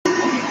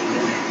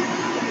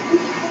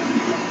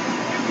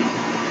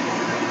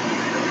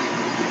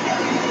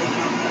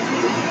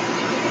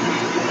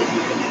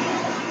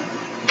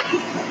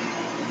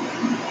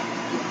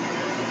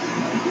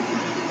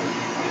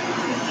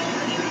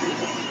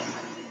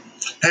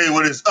Hey,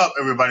 what is up,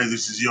 everybody?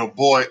 This is your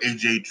boy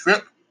AJ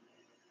Tripp,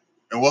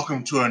 and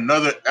welcome to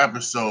another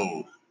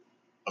episode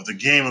of the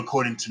Game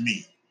According to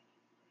Me.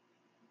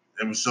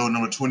 Episode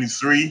number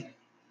 23.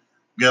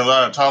 We got a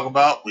lot to talk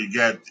about. We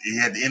had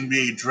the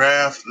NBA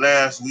draft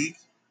last week.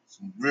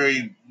 Some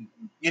very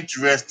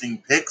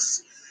interesting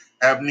picks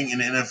happening in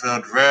the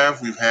NFL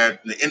draft. We've had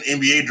the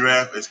NBA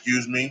draft,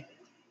 excuse me.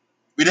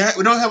 We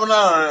don't have a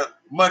lot of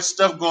much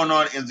stuff going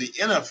on in the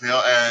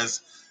NFL as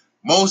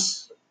most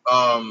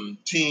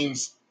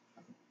teams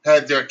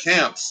had their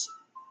camps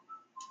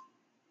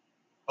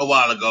a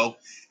while ago,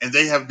 and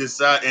they have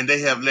decided and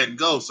they have let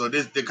go. So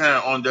they're kind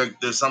of on their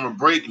summer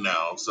break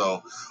now.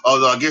 So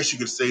although I guess you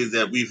could say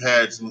that we've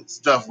had some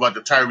stuff about the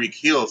Tyreek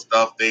Hill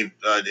stuff, the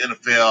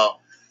NFL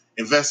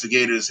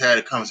investigators had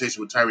a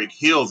conversation with Tyreek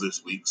Hill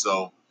this week.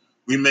 So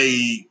we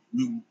may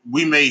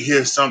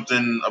hear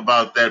something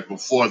about that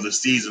before the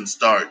season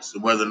starts,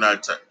 whether or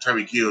not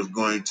Tyreek Hill is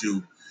going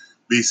to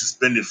be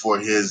suspended for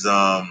his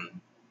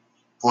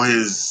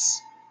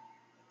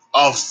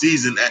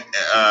off-season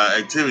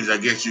activities, I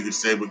guess you could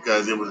say,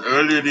 because it was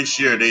earlier this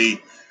year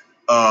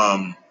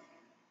um,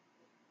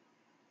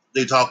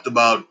 they talked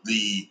about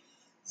the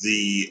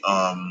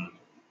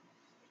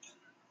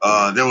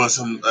there was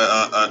some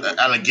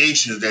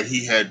allegations that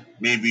he had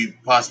maybe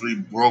possibly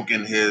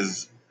broken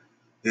his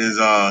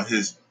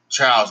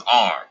child's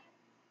arm.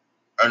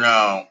 And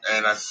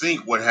I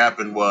think what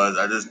happened was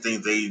I just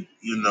think so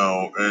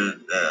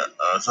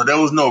there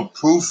was no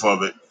proof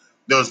of it.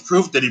 There was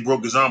proof that he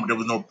broke his arm, but there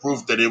was no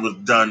proof that it was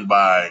done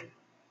by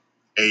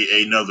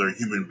another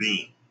human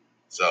being.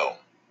 So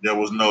there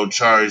was no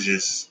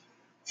charges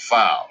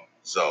filed.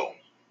 So,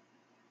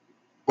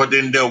 but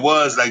then there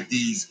was like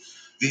these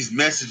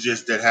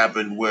messages that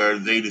happened where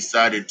they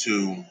decided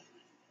to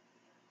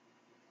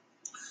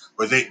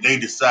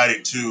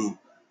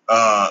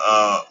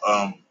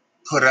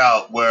put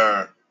out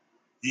where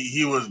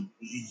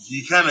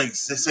he kind of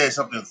said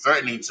something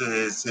threatening to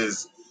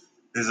his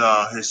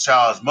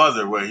child's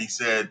mother, where he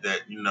said that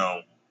then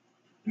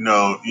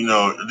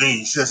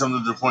he said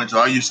something to the point to,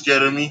 "Are you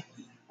scared of me?"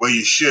 Well,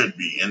 you should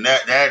be, and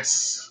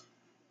that's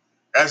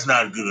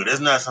not good. That's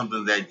not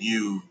something that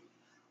you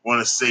want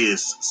to say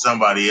is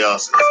somebody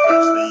else,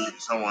 especially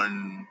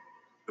someone,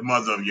 the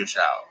mother of your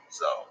child.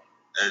 So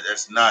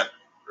that's not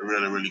a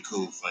really, really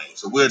cool thing.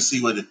 So we'll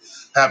see what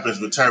happens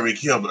with Tyreek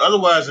Hill. But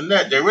otherwise than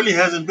that, there really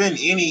hasn't been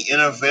any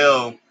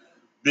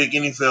big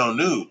NFL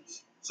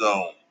news.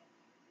 So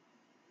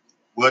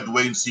we'll have to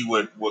wait and see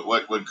what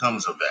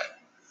comes of that.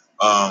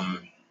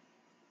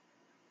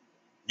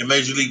 In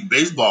Major League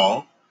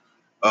Baseball,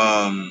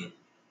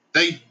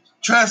 they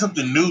tried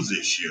something new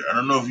this year. I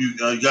don't know if you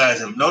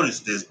guys have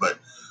noticed this, but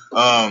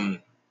um,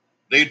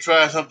 they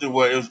tried something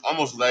where it was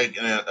almost like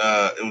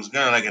it was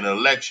kind of like an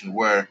election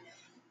where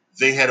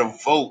they had a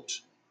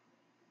vote.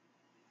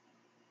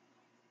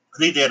 I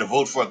think they had a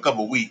vote for a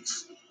couple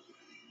weeks,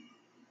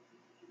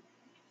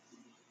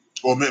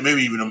 or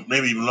maybe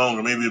even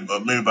longer, maybe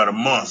about a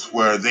month,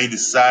 where they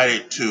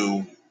decided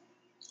to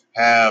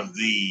have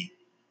the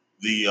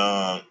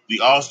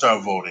All Star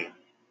voting,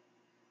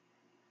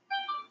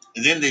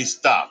 and then they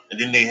stopped, and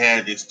then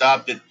they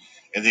stopped it,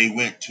 and they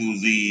went to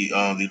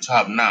the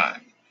top nine.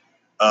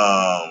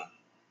 Um,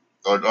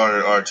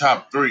 or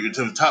top three,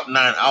 to the top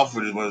nine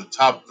outfielders was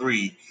top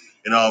three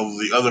in all of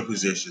the other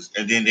positions,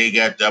 and then they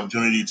got the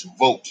opportunity to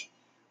vote.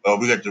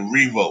 We got to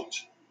re-vote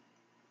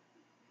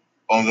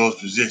on those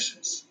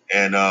positions,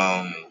 and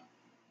I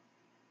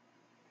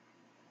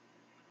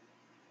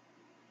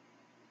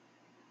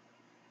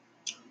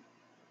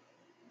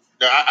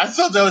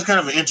thought that was kind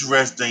of an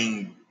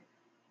interesting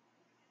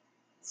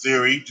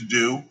theory to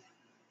do.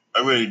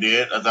 I really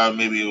did. I thought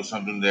maybe it was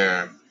something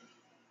there.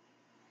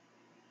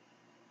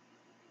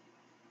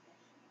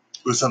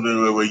 It was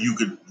something where you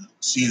could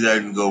see that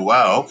and go,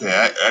 "Wow,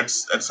 okay,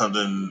 that's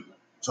something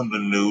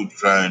new to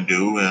try and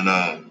do."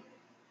 And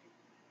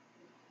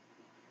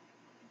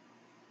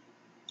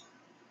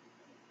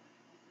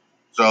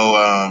so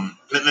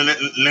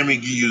let me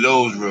give you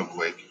those real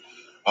quick.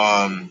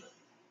 Um,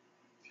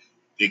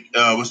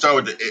 we'll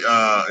start with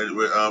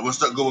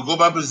we'll go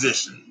by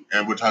position,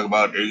 and we'll talk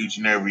about each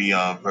and every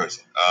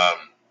person.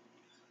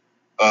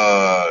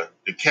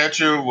 The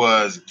catcher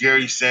was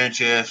Gary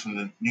Sanchez from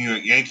the New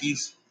York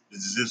Yankees.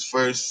 This is his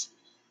first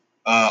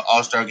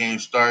All Star game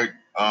start.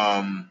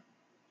 From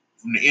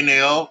the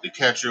NL, the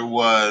catcher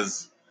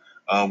was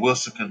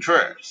Wilson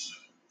Contreras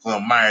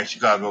from my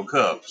Chicago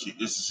Cubs.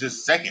 This is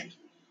his second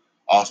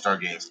All Star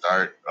game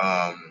start.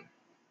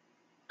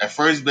 At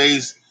first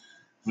base,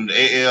 from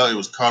the AL, it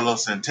was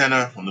Carlos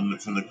Santana from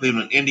the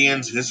Cleveland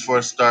Indians, his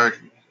first start.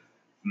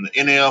 From the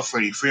NL,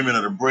 Freddie Freeman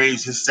of the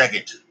Braves, his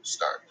second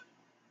start.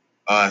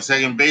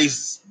 Second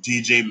base,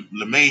 DJ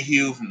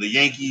LeMahieu from the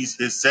Yankees,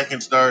 his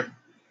second start.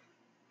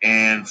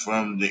 And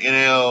from the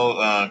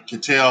NL,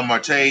 Ketel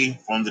Marte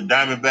from the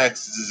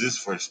Diamondbacks, this is his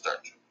first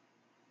start.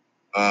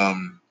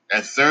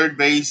 At third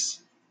base,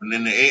 and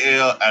then the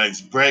AL, Alex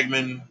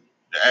Bregman,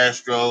 the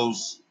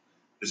Astros,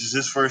 this is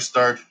his first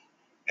start.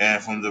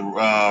 And from the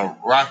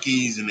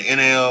Rockies in the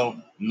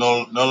NL,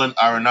 Nolan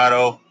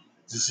Arenado.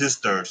 This is his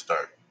third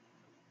start.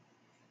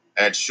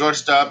 At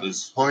shortstop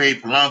is Jorge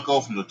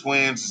Polanco from the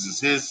Twins. This is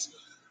his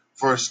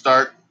first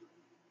start,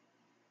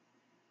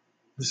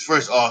 his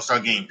first All-Star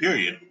game,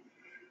 period.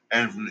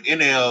 And from the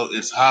NL,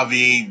 it's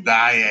Javi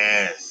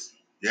Baez.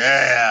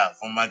 Yeah,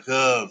 from my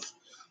Cubs.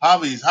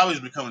 Javi's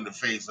becoming the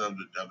face of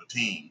the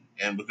team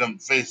and become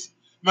the face,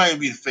 might even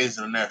be the face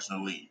of the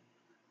National League.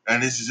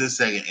 And this is his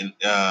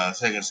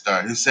second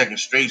start, his second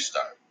straight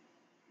start.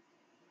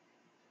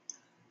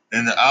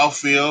 In the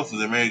outfield for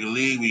the American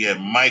League, we have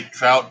Mike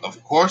Trout,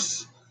 of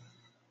course.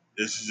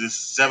 This is his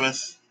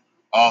seventh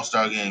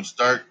All-Star game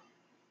start.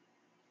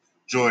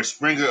 George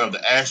Springer of the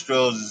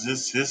Astros, this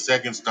is his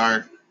second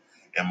start.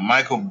 And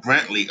Michael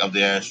Brantley of the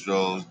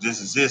Astros, this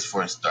is his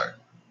first start.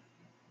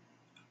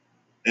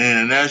 In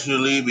the National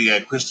League, we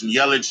got Christian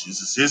Yelich.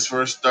 This is his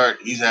first start.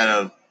 He's had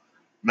a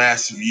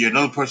massive year.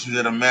 Another person who's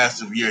had a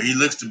massive year. He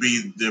looks to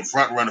be the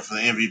front runner for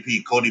the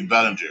MVP, Cody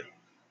Bellinger.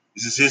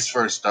 This is his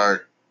first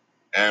start.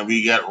 And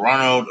we got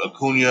Ronald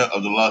Acuna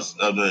of the Los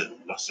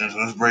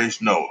Angeles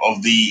Braves. No,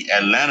 of the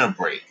Atlanta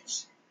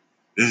Braves.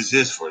 This is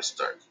his first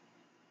start.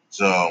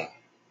 So,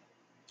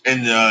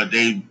 and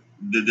the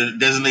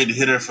designated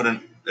hitter for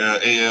the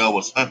AL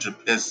was Hunter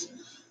Pence.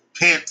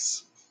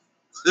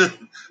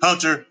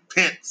 Hunter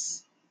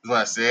Pence is what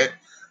I said.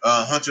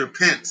 Hunter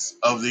Pence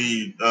of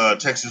the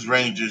Texas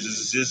Rangers. This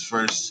is his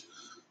first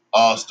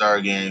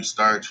All-Star game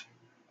start.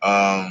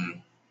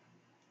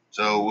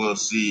 So we'll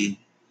see.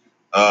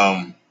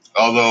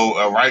 Although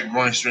a right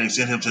groin strain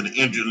sent him to the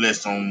injured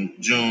list on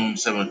June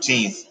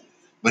 17th,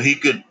 but he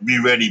could be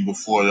ready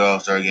before the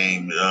All-Star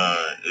game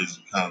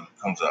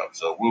comes out.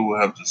 So we will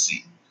have to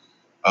see.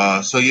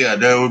 So yeah,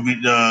 there will be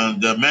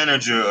the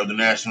manager of the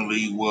National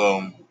League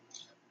who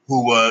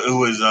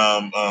is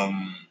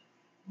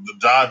the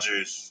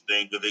Dodgers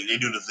thing, because they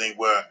do the thing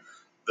where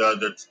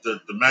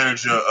the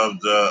manager of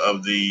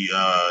the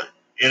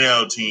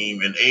NL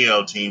team and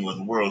AL team with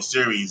the World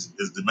Series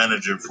is the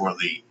manager for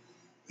the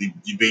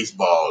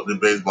baseball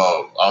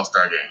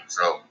All-Star game.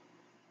 So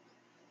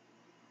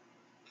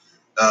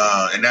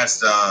and that's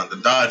the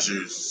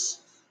Dodgers.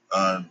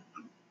 Um,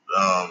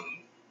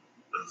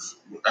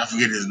 I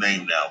forget his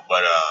name now,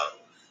 but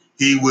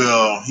he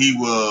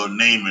will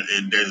name it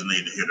and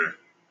designate the hitter.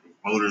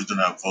 Voters do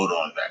not vote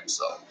on that.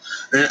 So,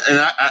 and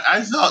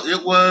I thought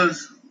it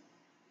was.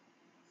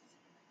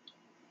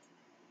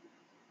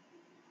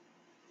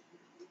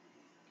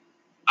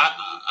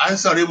 I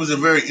thought it was a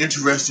very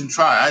interesting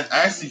try.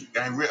 I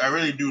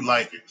really do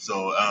like it.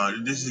 So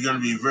this is going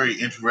to be very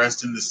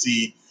interesting to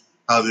see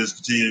how this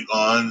continues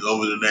on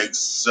over the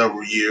next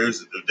several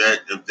years.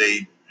 If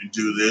they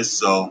do this,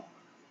 so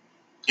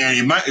and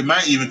it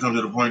might even come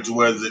to the point to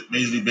where the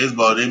Major League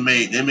Baseball they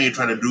may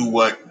try to do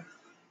what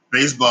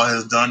baseball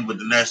has done, but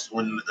the next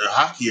when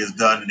hockey is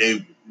done,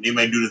 they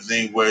may do the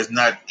thing where it's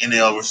not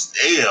NL versus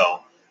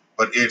AL,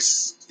 but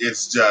it's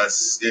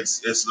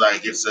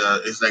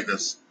like a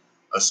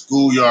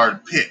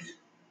schoolyard pick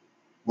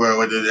where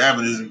what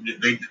happens is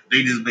they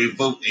just may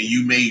vote and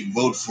you may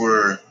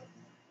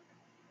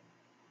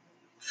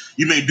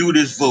do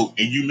this vote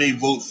and you may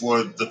vote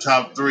for the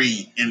top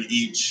three in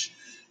each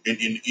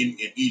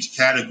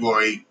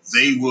category.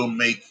 They will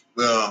make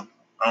I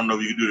don't know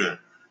if you can do that.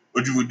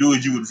 What you would do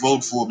is you would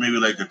vote for maybe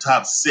like the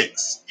top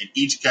six in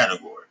each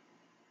category.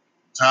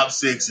 Top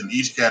six in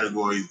each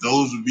category.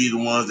 Those would be the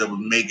ones that would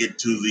make it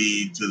to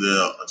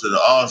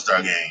the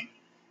All-Star game,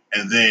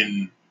 and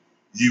then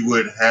you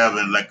would have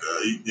then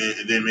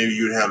maybe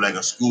you would have like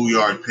a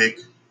schoolyard pick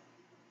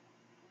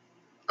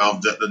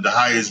of the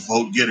highest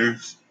vote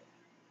getters,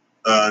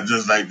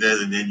 just like that,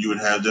 and then you would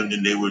have them.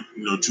 Then they would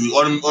choose,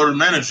 or the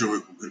manager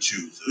could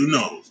choose. Who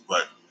knows?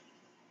 But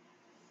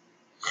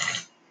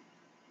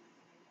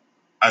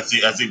I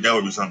think that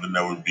would be something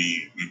that would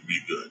be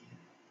good.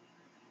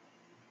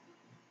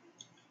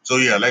 So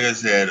yeah, like I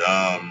said,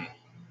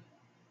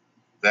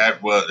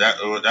 that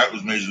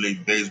was Major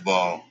League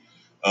Baseball.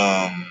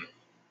 Um,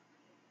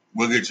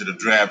 we'll get to the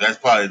draft.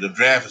 The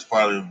draft is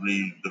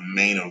probably the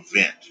main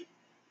event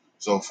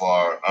so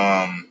far.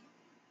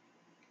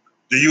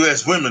 The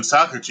U.S. women's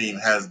soccer team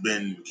has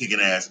been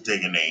kicking ass and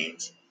taking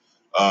names,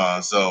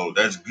 so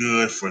that's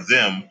good for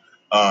them.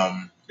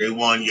 They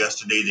won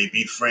yesterday. They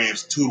beat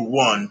France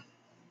 2-1.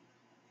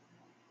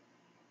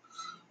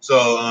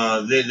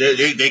 So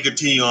they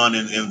continue on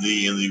in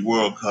the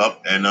World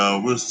Cup, and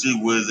we'll see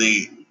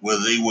where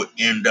they would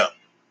end up.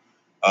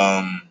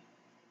 Um,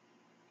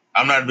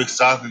 I'm not a big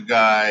soccer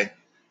guy,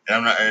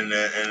 and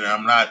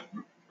I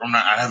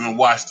haven't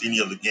watched any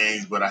of the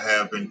games, but I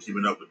have been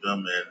keeping up with them,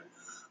 and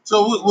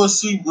so we'll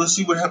see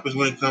what happens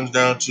when it comes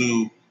down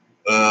to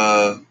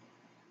uh,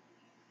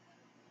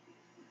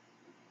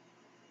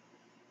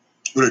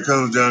 what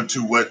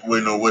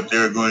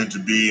they're going to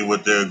be and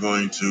what they're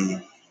going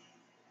to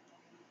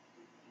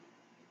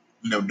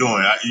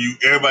doing.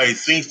 Everybody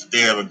thinks that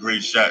they have a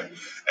great shot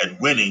at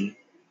winning,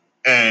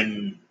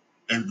 and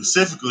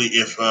specifically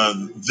if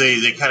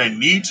they kind of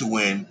need to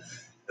win,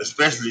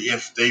 especially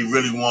if they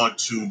really want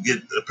to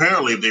get.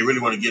 Apparently, if they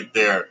really want to get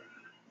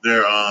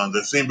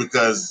they're saying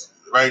because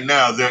right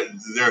now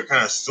they're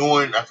kind of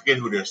suing. I forget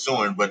who they're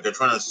suing, but they're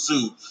trying to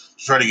sue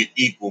to try to get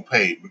equal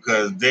pay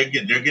because they're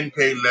getting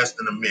paid less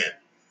than the men,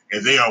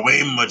 and they are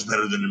way much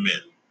better than the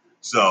men.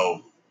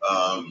 So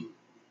um,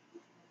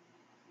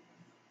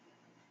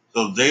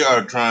 so they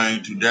are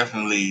trying to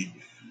definitely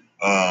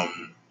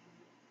um,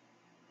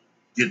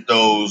 get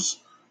those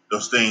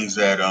things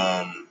that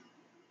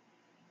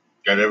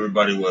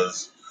everybody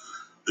was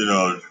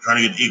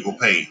trying to get equal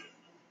pay.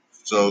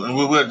 So and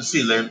we'll have to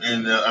see.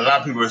 And a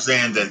lot of people are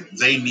saying that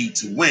they need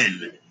to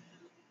win.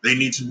 They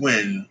need to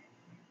win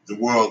the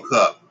World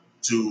Cup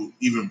to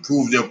even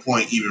prove their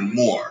point even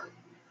more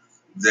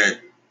that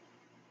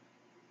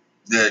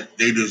that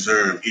they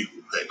deserve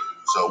equal pay.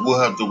 So we'll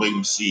have to wait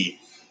and see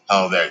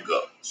how that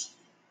goes.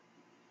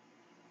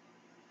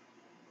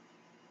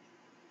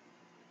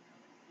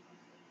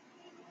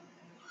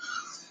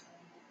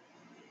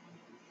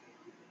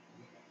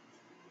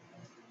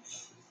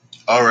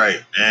 All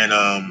right, and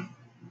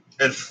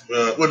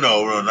well,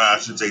 no, I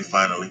should say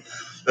finally,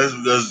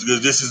 because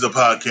this is a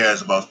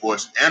podcast about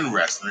sports and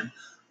wrestling.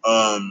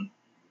 Um,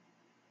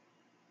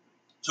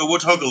 so we'll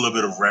talk a little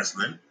bit of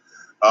wrestling.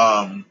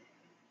 Um,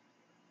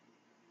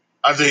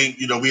 I think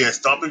we had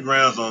Stomping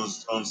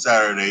Grounds on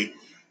Saturday.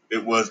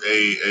 It was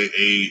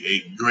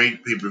a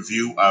great pay per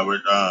view. I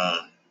would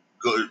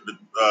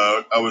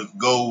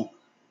go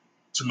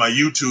to my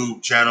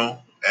YouTube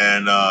channel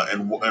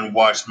and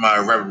watch my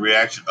rapid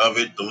reaction of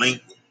it. The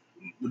link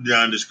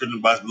down in the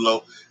description box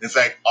below. In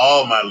fact,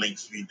 all my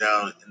links will be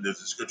down in the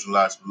description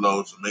box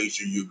below. So make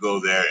sure you go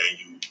there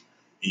and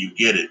you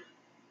get it.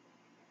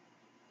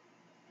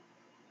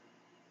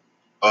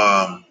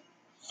 Um,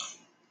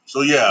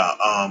 so yeah,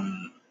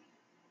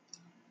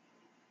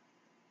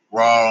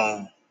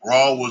 Raw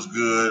was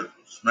good.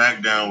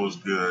 SmackDown was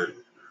good.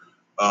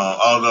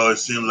 Although it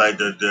seemed like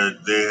they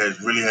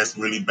had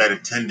some really bad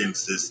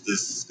attendance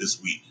this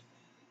week,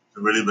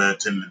 some really bad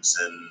attendance,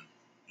 and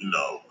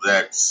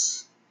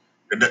that's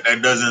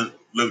that doesn't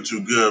look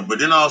too good. But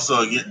then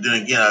also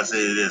then again, I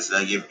say this: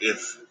 like if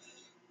if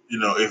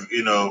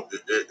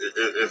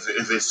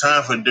it's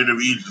time for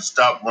WWE to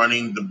stop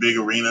running the big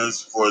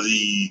arenas for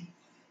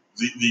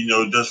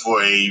just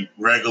for a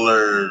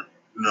regular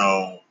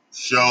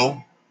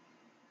show,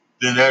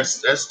 then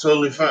that's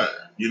totally fine.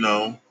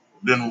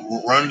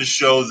 Then run the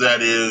show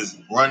that is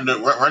run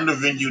the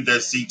venue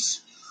that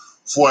seats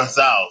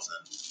 4,000.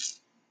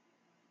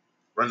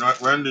 Run this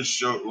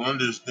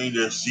thing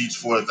that seats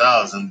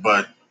 4,000,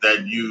 but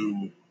that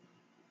you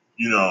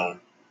know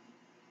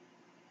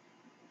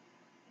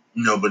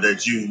but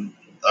that you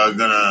are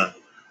gonna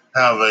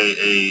have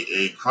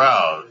a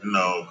crowd,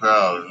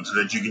 so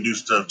that you can do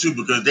stuff too,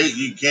 because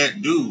you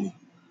can't do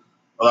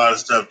a lot of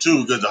stuff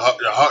too, because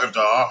if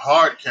the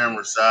hard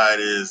camera side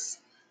is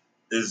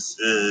they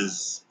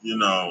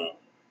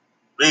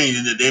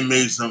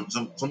made some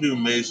people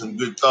made some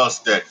good thoughts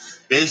that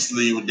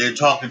basically they're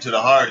talking to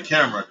the hard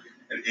camera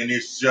and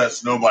it's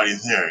just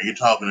nobody's there. You're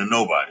talking to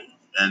nobody,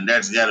 and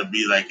that's got to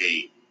be like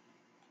a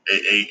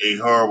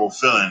horrible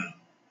feeling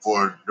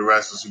for the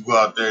wrestlers who go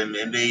out there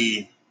and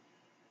they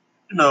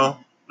you know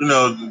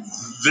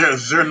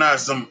they're not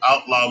some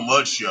outlaw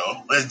mud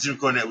show, as Jim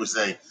Cornette would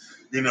say.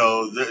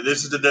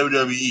 This is the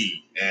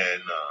WWE,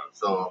 and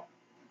so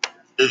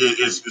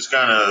it's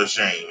kind of a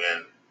shame,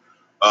 and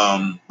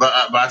but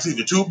I think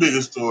the two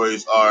biggest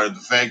stories are the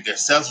fact that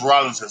Seth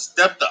Rollins has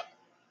stepped up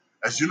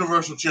as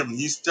Universal Champion.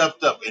 He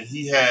stepped up and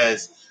he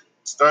has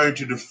started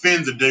to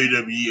defend the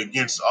WWE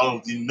against all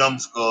of the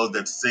numbskulls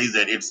that say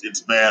that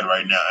it's bad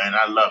right now, and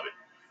I love it.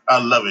 I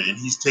love it, and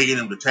he's taking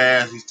him to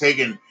task. He's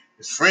taking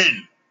his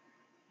friend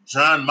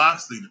John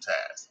Moxley to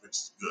task, which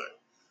is good,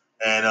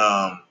 and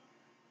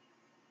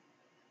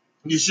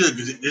you should,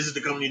 because this is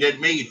the company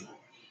that made him,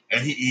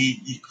 and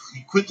he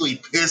quickly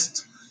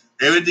pissed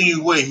everything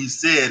away. He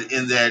said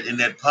in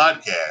that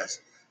podcast,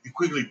 he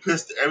quickly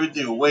pissed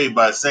everything away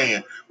by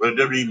saying, "Well,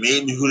 WWE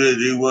made me who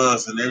they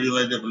was and everything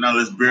like that, but now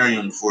let's bury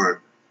him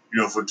for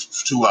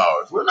 2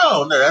 hours." Well,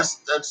 no,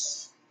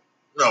 that's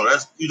no,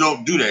 that's you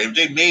don't do that. If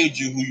they made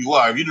you who you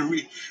are, if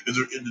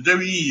the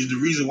WWE is the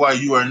reason why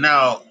you are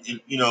now,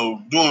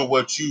 doing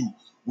what you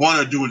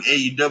want to do in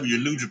AEW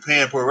and New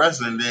Japan Pro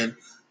Wrestling, then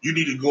you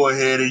need to go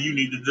ahead and you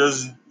need to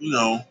just,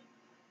 do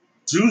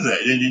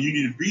that, and you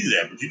need to be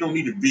that. But you don't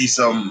need to be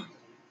some,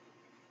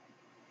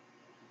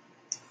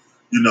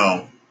 you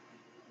know,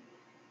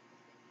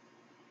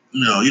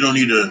 you don't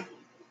need to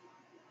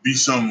be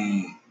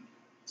some,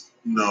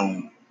 you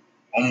know,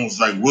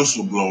 almost like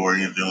whistleblower or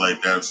anything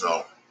like that.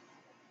 So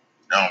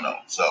I don't know.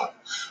 So,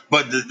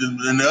 but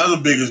and the other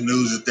biggest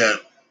news is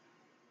that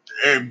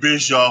Eric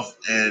Bischoff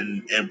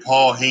and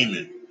Paul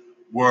Heyman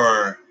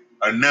were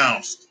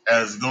announced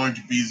as going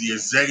to be the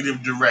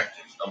executive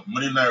directors of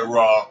Monday Night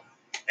Raw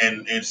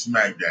and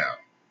SmackDown.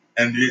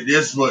 And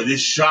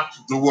this shocked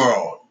the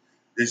world.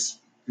 This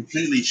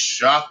completely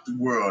shocked the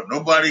world.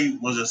 Nobody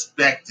was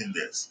expecting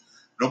this.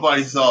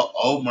 Nobody thought,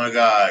 oh my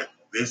God,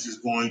 this is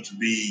going to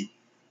be,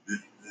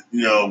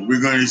 we're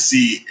going to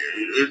see,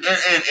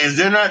 and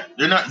they're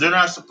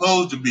not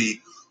supposed to be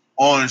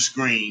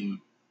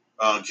on-screen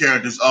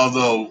characters.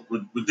 Although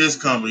with this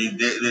company,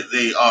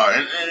 they are,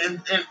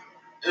 and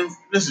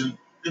listen,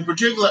 in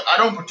particular, I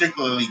don't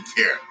particularly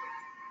care.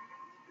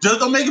 Just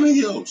don't make them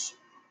heels.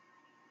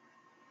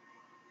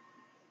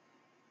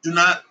 Do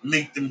not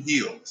make them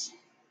heels.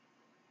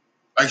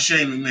 Like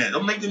Shane McMahon,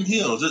 don't make them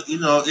heels. You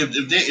know,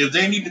 if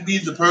they need to be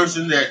the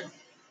person that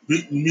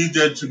need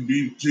that to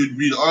be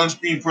the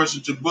on-screen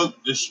person to book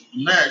this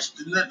match,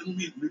 then let them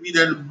be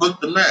there to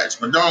book the match.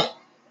 But don't,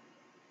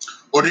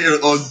 or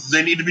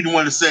they need to be the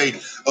one to say,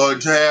 or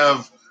to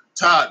have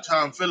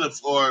Tom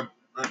Phillips or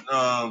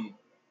um,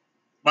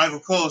 Michael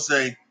Cole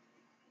say,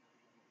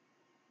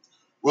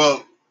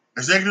 well,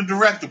 executive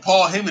director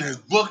Paul Heyman has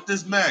booked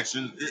this match,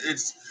 and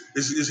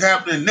it's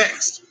happening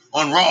next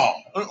on Raw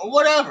or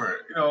whatever.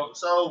 You know,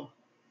 so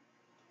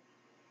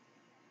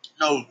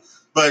no,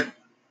 but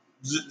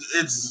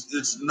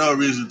it's no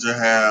reason to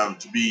have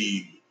to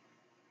be,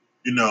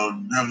 you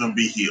know, have them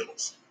be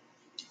heels.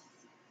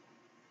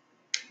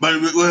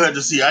 But we'll have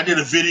to see. I did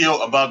a video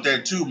about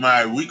that too.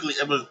 My weekly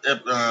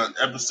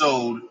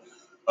episode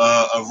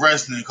of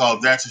wrestling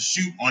called "That's a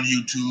Shoot" on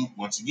YouTube.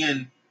 Once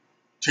again,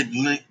 check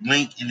the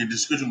link in the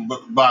description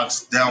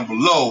box down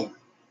below,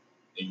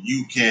 and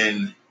you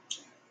can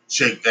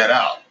check that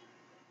out.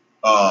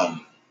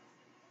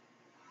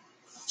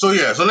 So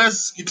yeah, so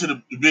let's get to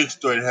the big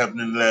story that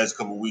happened in the last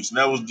couple of weeks, and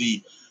that was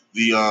the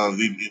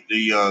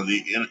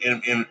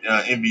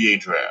NBA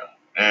draft,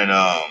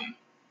 and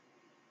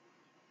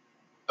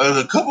there's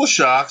a couple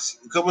shocks,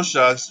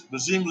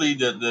 but seemingly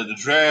the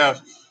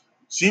draft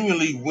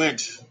seemingly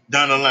went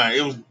down the line.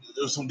 It was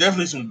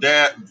definitely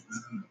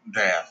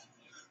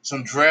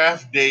some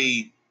draft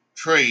day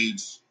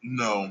trades,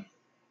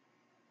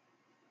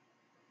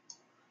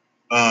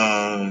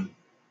 um,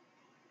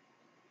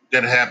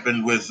 that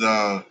happened with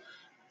the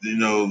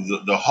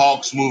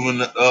Hawks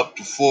moving up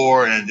to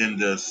 4, and then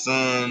the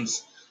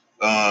Suns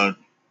uh,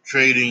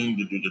 trading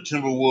the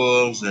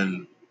Timberwolves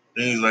and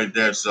things like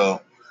that.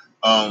 So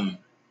um,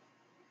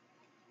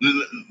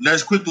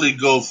 let's quickly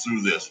go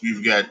through this.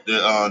 We've got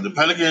the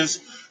Pelicans.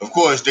 Of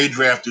course, they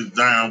drafted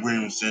Zion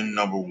Williamson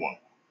 #1.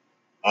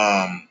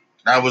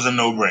 That was a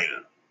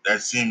no-brainer.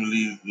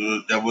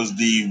 That was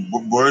the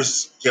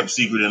worst kept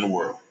secret in the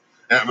world.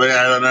 But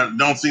I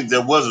don't think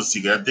there was a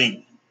secret. I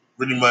think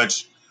pretty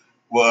much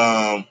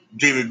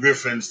David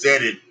Griffin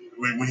said it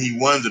when he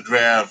won the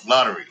draft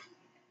lottery.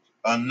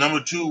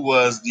 #2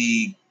 was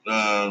the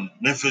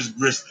Memphis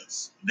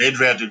Grizzlies. They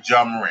drafted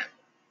Ja Morant,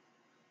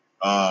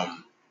 the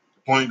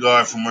point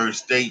guard from Murray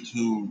State,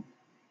 who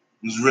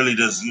was really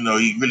just,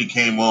 he really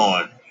came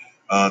on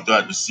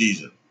throughout the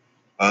season.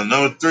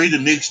 #3, the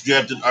Knicks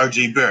drafted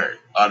R.J. Barrett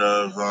out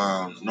of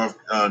North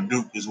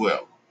Duke as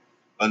well.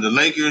 The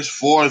Lakers,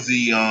 for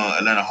the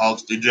Atlanta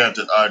Hawks, they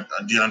drafted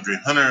DeAndre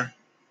Hunter.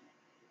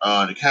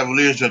 The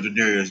Cavaliers drafted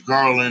Darius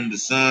Garland. The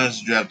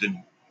Suns drafted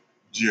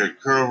Jared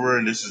Culver,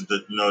 and this is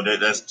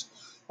that's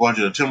going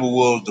to the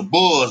Timberwolves. The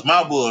Bulls,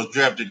 my Bulls,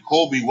 drafted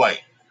Kobe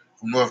White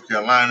from North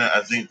Carolina.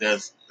 I think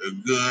that's a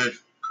good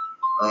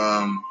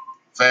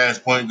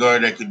fast point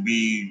guard that could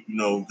be,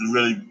 could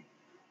really,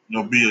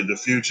 be the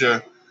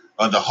future.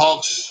 The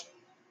Hawks,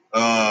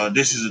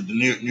 this is the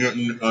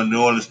New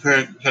Orleans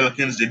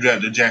Pelicans. They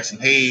drafted Jackson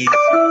Hayes.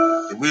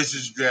 The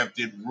Wizards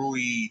drafted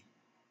Rui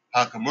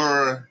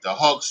Hachimura. The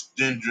Hawks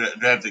then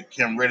drafted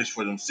Cam Reddish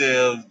for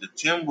themselves. The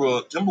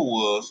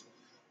Timberwolves,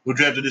 who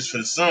drafted this for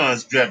the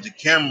Suns, drafted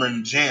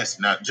Cameron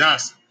Johnson.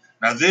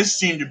 Now this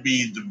seemed to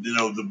be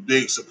the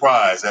big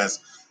surprise, as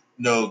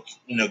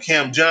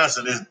Cam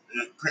Johnson is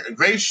a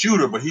great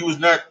shooter, but he was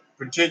not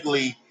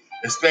particularly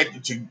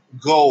expected to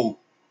go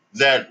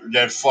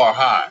that far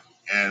high,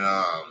 and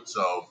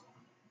so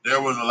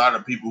there was a lot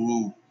of people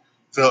who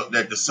felt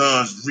that the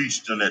Suns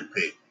reached on that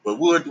pick. But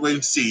we'll have to wait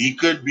and see. He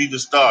could be the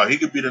star. He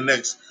could be the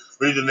next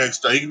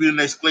star. He could be the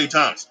next Klay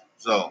Thompson.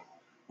 So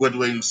we'll have to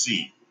wait and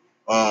see.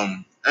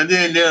 And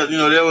then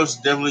there was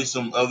definitely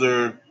some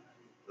other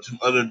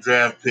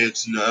draft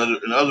picks and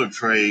other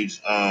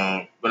trades.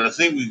 But I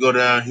think we go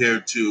down here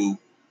to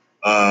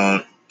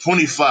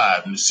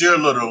 25, Nasir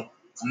Little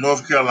from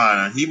North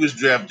Carolina. He was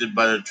drafted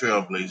by the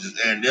Trailblazers,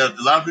 and there's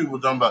a lot of people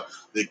talking about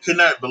they could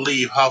not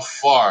believe how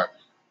far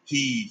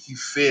he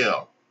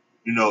fell,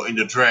 in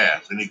the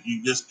draft, and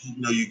you just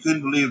you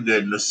couldn't believe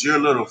that Nasir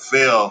Little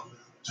fell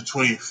to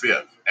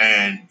 25th,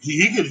 and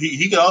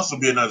he could also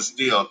be another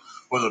steal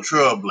for the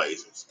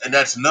Trailblazers, and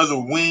that's another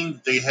wing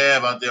that they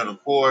have out there on the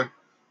court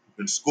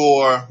who can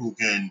score, who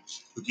can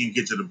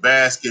get to the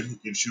basket, who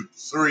can shoot the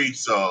three.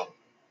 So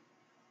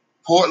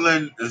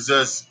Portland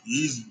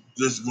he's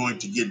just going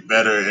to get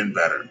better and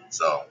better.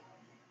 So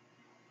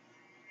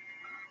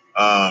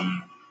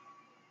um,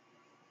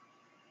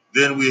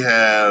 then we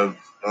have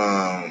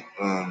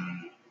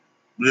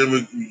then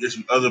we get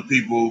some other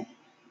people.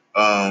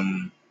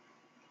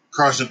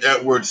 Carson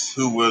Edwards,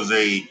 who was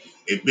a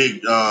big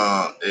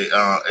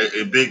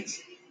big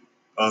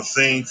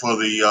thing for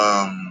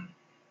the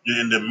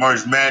in the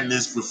March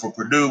Madness for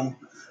Purdue.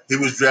 He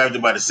was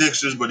drafted by the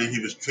Sixers, but then he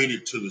was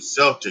traded to the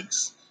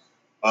Celtics.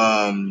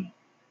 Um,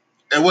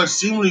 And what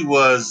seemingly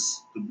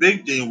was the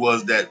big thing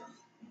was that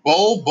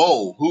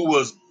Bo, who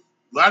was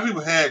a lot of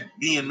people had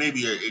being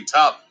maybe a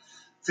top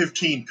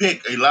 15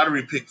 pick, a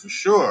lottery pick for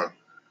sure,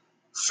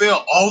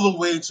 fell all the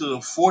way to the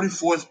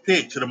 44th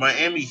pick to the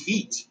Miami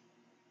Heat,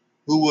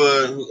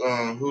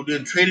 who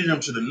then traded him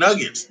to the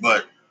Nuggets.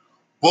 But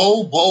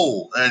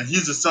Bo, and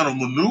he's the son of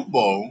Manu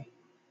Bo,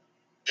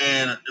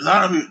 and a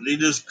lot of people they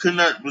just could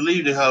not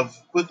believe how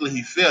quickly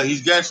he fell.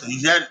 He's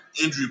had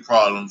injury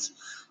problems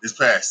this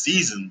past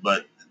season,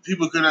 but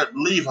people could not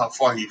believe how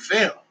far he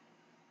fell.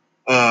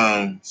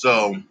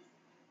 So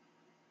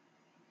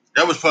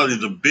that was probably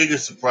the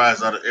biggest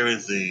surprise out of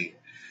everything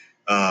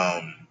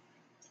on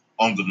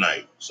the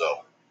night.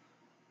 So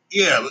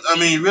yeah, I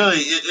mean, really,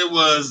 it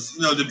was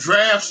the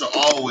drafts are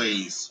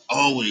always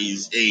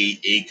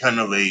a kind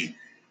of an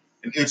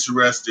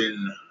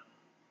interesting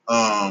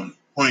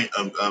point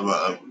of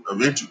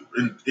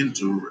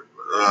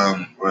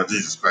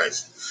Jesus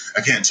Christ,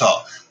 I can't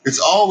talk. It's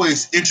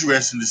always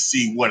interesting to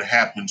see what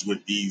happens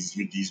with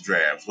these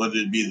drafts, whether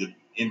it be the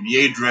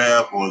NBA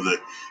draft or the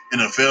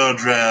NFL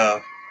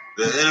draft.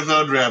 The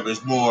NFL draft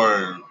is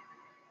more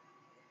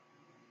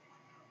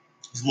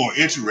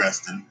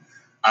interesting,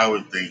 I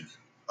would think.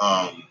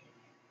 Um,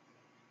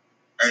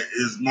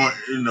 is more,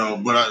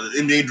 but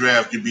the NBA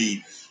draft could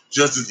be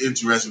just as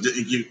interesting.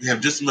 It can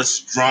have just as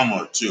much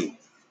drama too.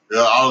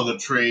 All of the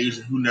trades,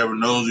 who never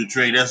knows the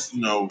trade. That's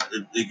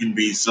it can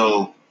be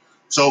so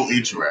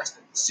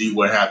interesting to see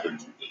what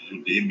happens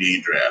in the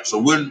NBA draft. So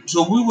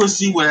we will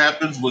see what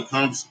happens, what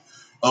comes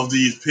of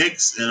these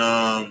picks, and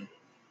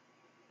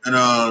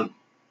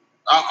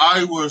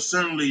I will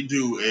certainly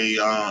do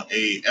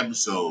a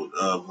episode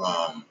of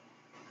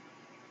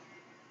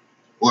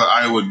where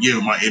I would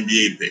give my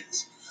NBA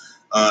picks.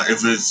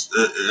 If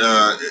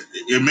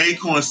it may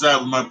coincide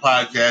with my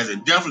podcast.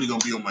 It's definitely going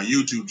to be on my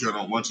YouTube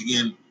channel. Once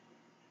again,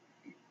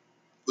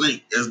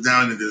 link is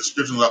down in the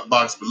description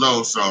box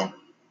below. So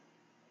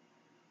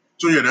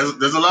yeah,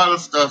 there's a lot of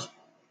stuff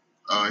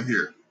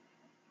here.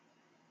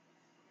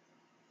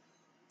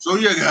 So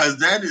yeah, guys,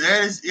 that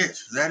is it.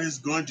 That is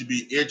going to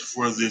be it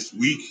for this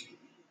week.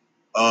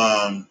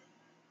 So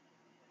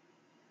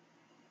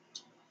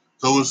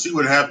we'll see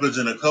what happens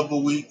in a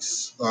couple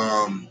weeks,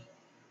 or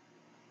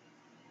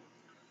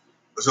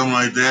something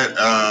like that.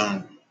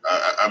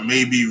 I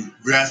may be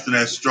grasping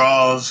at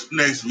straws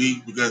next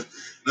week because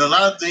a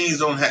lot of things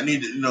don't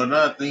need to, a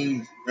lot of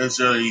things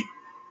necessarily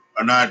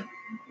are not,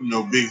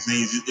 big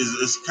things.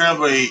 It's kind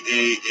of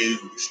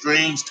a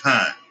strange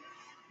time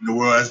in the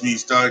world as we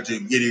start to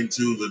get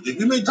into the.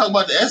 We may talk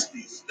about the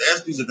ESPYs. The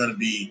ESPYs are going to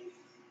be,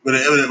 but the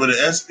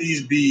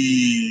ESPYs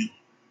be,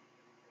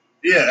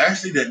 yeah,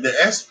 actually the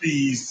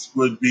ESPYs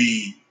would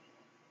be,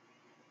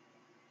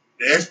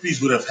 the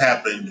ESPYs would have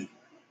happened.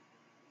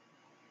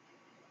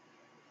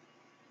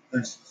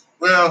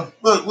 Well,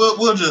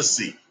 we'll just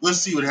see. We'll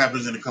see what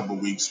happens in a couple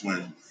of weeks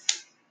when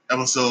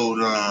episode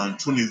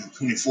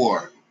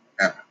 2024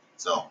 happens.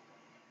 So,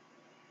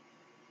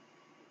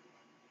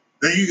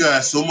 thank you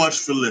guys so much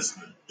for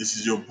listening. This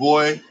is your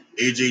boy,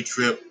 AJ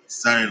Tripp,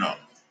 signing off.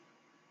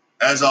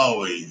 As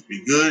always,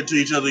 be good to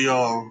each other,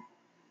 y'all.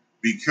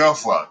 Be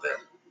careful out there.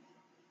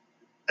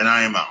 And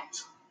I am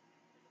out.